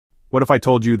What if I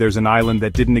told you there's an island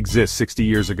that didn't exist 60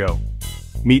 years ago?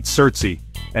 Meet Surtsey,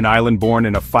 an island born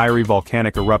in a fiery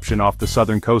volcanic eruption off the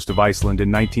southern coast of Iceland in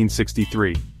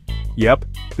 1963. Yep,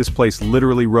 this place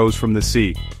literally rose from the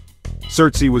sea.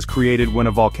 Surtsey was created when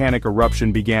a volcanic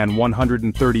eruption began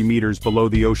 130 meters below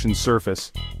the ocean's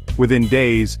surface. Within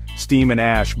days, steam and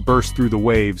ash burst through the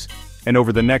waves, and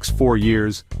over the next 4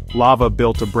 years, lava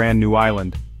built a brand new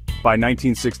island. By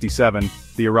 1967,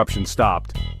 the eruption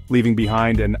stopped, leaving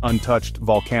behind an untouched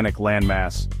volcanic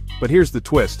landmass. But here's the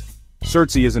twist.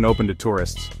 Surtsey isn't open to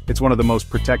tourists. It's one of the most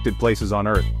protected places on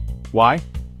Earth. Why?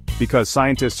 Because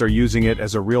scientists are using it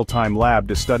as a real-time lab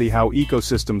to study how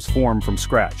ecosystems form from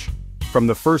scratch. From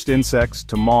the first insects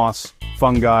to moss,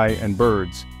 fungi, and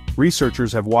birds,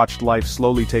 researchers have watched life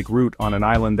slowly take root on an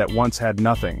island that once had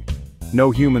nothing. No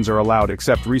humans are allowed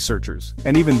except researchers,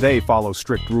 and even they follow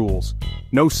strict rules.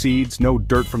 No seeds, no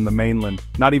dirt from the mainland,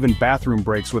 not even bathroom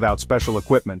breaks without special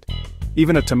equipment.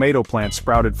 Even a tomato plant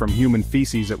sprouted from human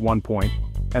feces at one point,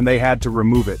 and they had to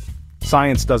remove it.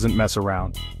 Science doesn't mess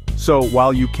around. So,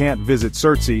 while you can't visit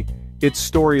Surtsey, its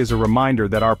story is a reminder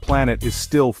that our planet is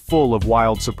still full of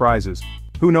wild surprises.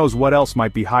 Who knows what else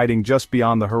might be hiding just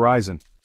beyond the horizon?